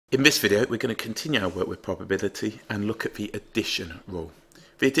In this video, we're going to continue our work with probability and look at the addition rule.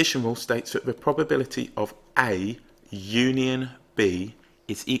 The addition rule states that the probability of A union B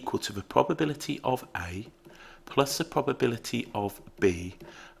is equal to the probability of A plus the probability of B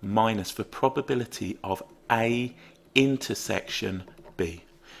minus the probability of A intersection B.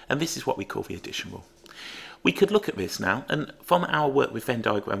 And this is what we call the addition rule. We could look at this now, and from our work with Venn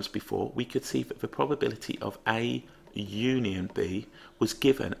diagrams before, we could see that the probability of A union B was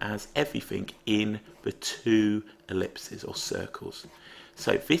given as everything in the two ellipses or circles.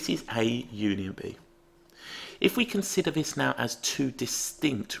 So this is A union B. If we consider this now as two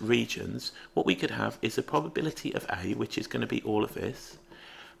distinct regions, what we could have is the probability of A, which is going to be all of this,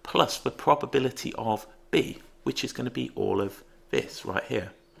 plus the probability of B, which is going to be all of this right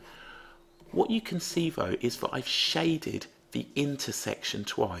here. What you can see though is that I've shaded the intersection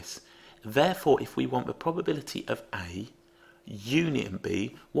twice. Therefore, if we want the probability of A union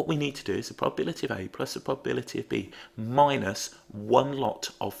B, what we need to do is the probability of A plus the probability of B minus one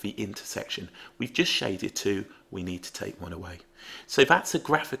lot of the intersection. We've just shaded two, we need to take one away. So that's a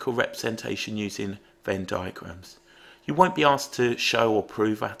graphical representation using Venn diagrams. You won't be asked to show or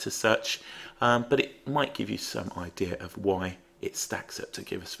prove that as such, but it might give you some idea of why it stacks up to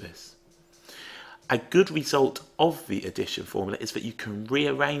give us this. A good result of the addition formula is that you can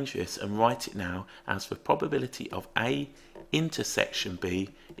rearrange this and write it now as the probability of A intersection B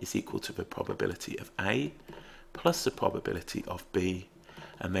is equal to the probability of A plus the probability of B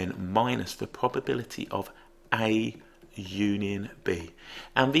and then minus the probability of A union B.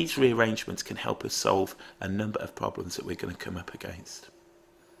 And these rearrangements can help us solve a number of problems that we're going to come up against.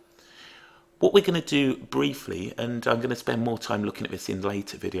 What we're going to do briefly, and I'm going to spend more time looking at this in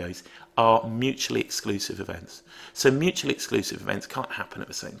later videos, are mutually exclusive events. So mutually exclusive events can't happen at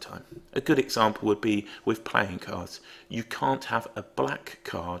the same time. A good example would be with playing cards. You can't have a black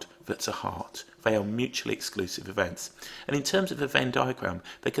card that's a heart. They are mutually exclusive events. And in terms of a Venn diagram,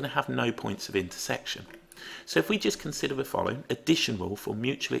 they're going to have no points of intersection. So if we just consider the following addition rule for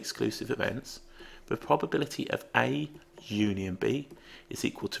mutually exclusive events, the probability of A union B is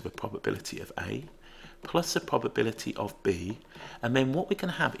equal to the probability of A plus the probability of B, and then what we're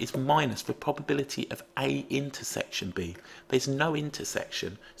going to have is minus the probability of A intersection B. There's no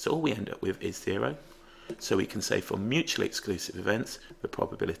intersection, so all we end up with is 0. So we can say for mutually exclusive events, the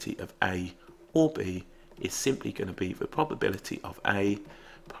probability of A or B is simply going to be the probability of A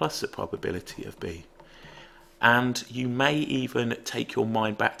plus the probability of B. And you may even take your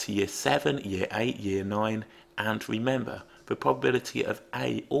mind back to year 7, year 8, year 9, and remember, the probability of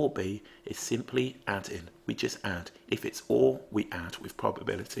A or B is simply adding. We just add. If it's or, we add with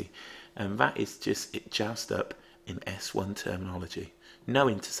probability. And that is just it jazzed up in S1 terminology. No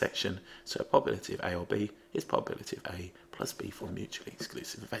intersection, so probability of A or B is probability of A plus B for mutually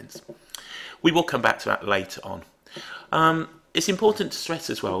exclusive events. We will come back to that later on. It's important to stress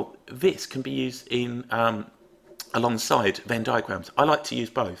as well, this can be used in alongside Venn diagrams. I like to use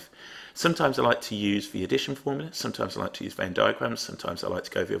both. Sometimes I like to use the addition formula, sometimes I like to use Venn diagrams, sometimes I like to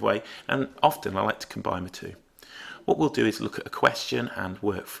go the other way, and often I like to combine the two. What we'll do is look at a question and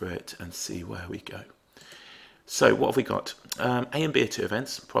work through it and see where we go. So what have we got? A and B are two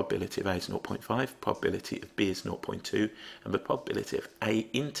events. Probability of A is 0.5, probability of B is 0.2, and the probability of A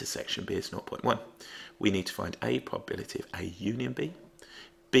intersection B is 0.1. We need to find A, probability of A union B,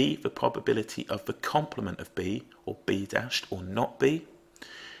 B, the probability of the complement of B, or B dashed, or not B,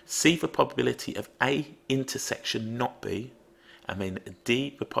 C, the probability of A intersection not B, and then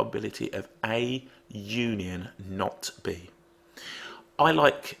D, the probability of A union not B.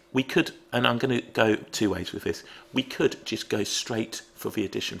 We could, and I'm going to go two ways with this, we could just go straight for the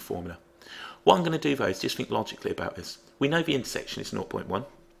addition formula. What I'm going to do though is just think logically about this. We know the intersection is 0.1.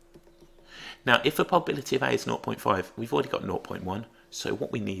 Now if the probability of A is 0.5, we've already got 0.1, so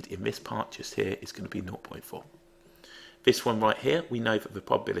what we need in this part just here is going to be 0.4. This one right here, we know that the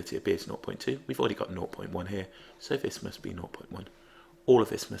probability of B is 0.2. We've already got 0.1 here, so this must be 0.1. All of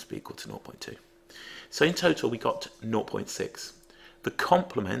this must be equal to 0.2. So in total, we got 0.6. The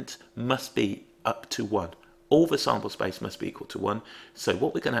complement must be up to 1. All the sample space must be equal to 1. So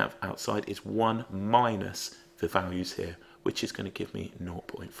what we're going to have outside is 1 minus the values here, which is going to give me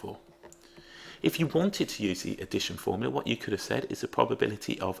 0.4. If you wanted to use the addition formula, what you could have said is the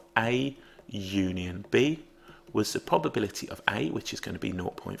probability of A union B was the probability of A, which is going to be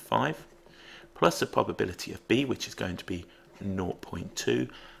 0.5, plus the probability of B, which is going to be 0.2,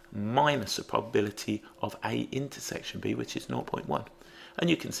 minus the probability of A intersection B, which is 0.1. And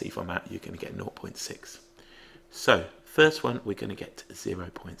you can see from that you're going to get 0.6. So first one, we're going to get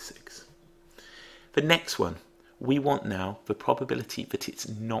 0.6. The next one, we want now the probability that it's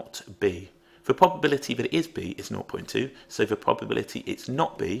not B. The probability that it is B is 0.2, so the probability it's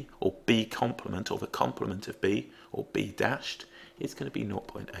not B, or B complement, or the complement of B, or B dashed, is going to be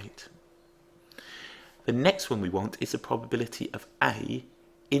 0.8. The next one we want is the probability of A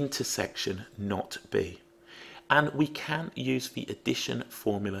intersection not B. And we can use the addition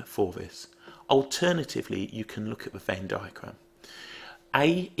formula for this. Alternatively, you can look at the Venn diagram.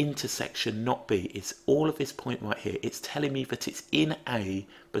 A intersection not B is all of this point right here. It's telling me that it's in A,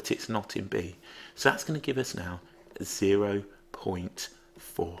 but it's not in B. So that's going to give us now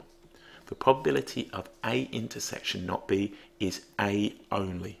 0.4. The probability of A intersection not B is A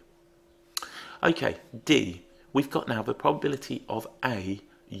only. Okay, D. We've got now the probability of A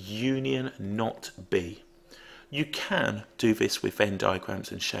union not B. You can do this with Venn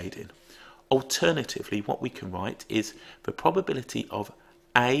diagrams and shading. Alternatively, what we can write is the probability of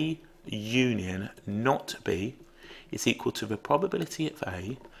A union not B is equal to the probability of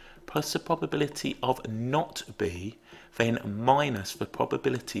A plus the probability of not B, then minus the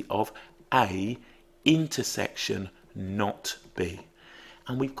probability of A intersection not B.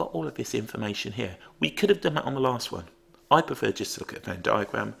 And we've got all of this information here. We could have done that on the last one. I prefer just to look at a Venn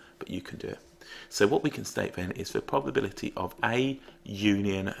diagram, but you can do it. So what we can state then is the probability of A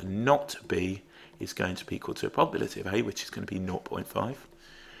union not B is going to be equal to the probability of A, which is going to be 0.5,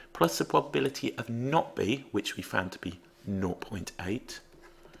 plus the probability of not B, which we found to be 0.8,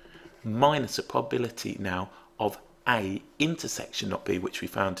 minus the probability now of A intersection not B, which we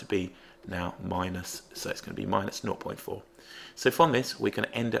found to be now minus, so it's going to be minus 0.4. So from this, we're going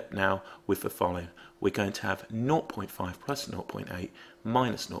to end up now with the following. We're going to have 0.5 plus 0.8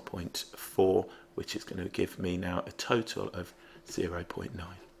 minus 0.4, which is going to give me now a total of 0.9.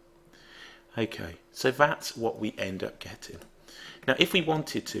 Okay, so that's what we end up getting. Now, if we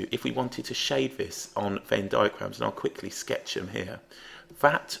wanted to shade this on Venn diagrams, and I'll quickly sketch them here,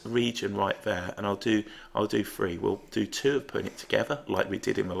 that region right there, and I'll do 3. We'll do 2 of putting it together, like we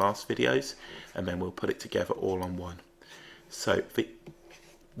did in the last videos, and then we'll put it together all on 1. So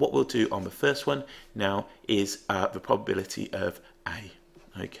what we'll do on the first one now is the probability of A.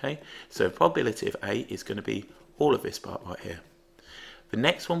 Okay, so the probability of A is going to be all of this part right here. The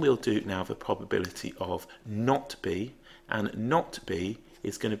next one we'll do now the probability of not B, and not B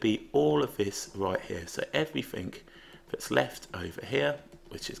is going to be all of this right here. So everything that's left over here,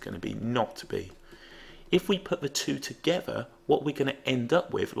 which is going to be not B. If we put the two together, what we're going to end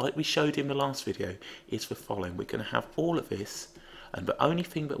up with, like we showed in the last video, is the following. We're going to have all of this, and the only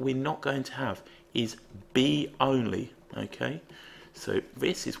thing that we're not going to have is B only. Okay, so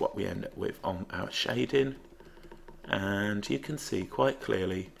this is what we end up with on our shading, and you can see quite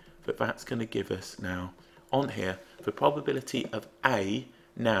clearly that that's going to give us now on here the probability of A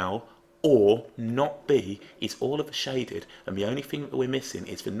now or not B is all of the shaded, and the only thing that we're missing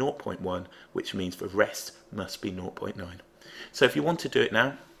is the 0.1, which means the rest must be 0.9. So if you want to do it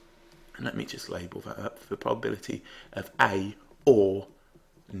now, and let me just label that up, the probability of A or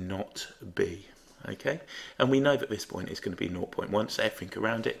not B. Okay, and we know that this point is going to be 0.1, so everything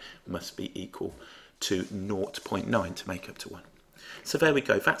around it must be equal to 0.9 to make up to 1. So there we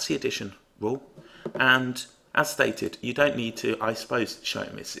go, that's the addition rule, and as stated, you don't need to, I suppose,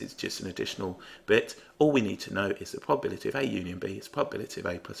 showing this is just an additional bit. All we need to know is the probability of A union B is probability of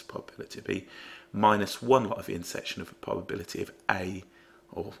A plus the probability of B minus one lot of the intersection of the probability of A,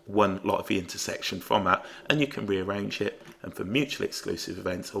 or one lot of the intersection from that, and you can rearrange it. And for mutually exclusive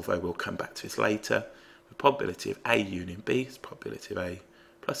events, although we'll come back to this later, the probability of A union B is probability of A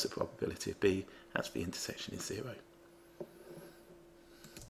plus the probability of B, that's the intersection is 0.